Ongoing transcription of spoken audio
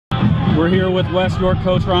We're here with West York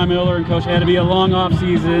Coach Ron Miller and Coach. Had to be a long off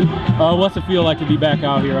season. What's it feel like to be back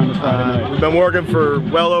out here on this Friday night? We've been working for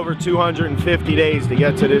well over 250 days to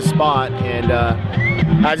get to this spot, and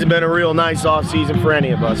hasn't been a real nice off season for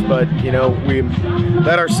any of us. But you know, we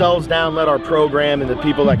let ourselves down, let our program and the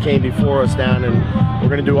people that came before us down, and we're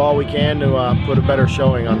going to do all we can to put a better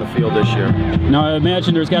showing on the field this year. Now, I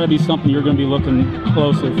imagine there's got to be something you're going to be looking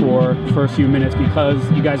closer for the first few minutes, because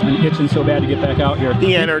you guys have been itching so bad to get back out here.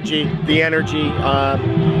 The energy.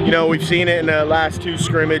 You know, we've seen it in the last 2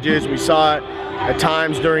 scrimmages. We saw it at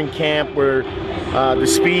times during camp where the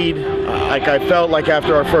speed, like I felt like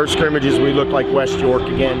after our first scrimmages we looked like West York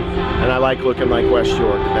again, and I like looking like West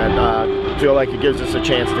York. And I feel like it gives us a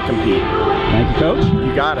chance to compete. Thank you, Coach.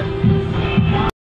 You got it.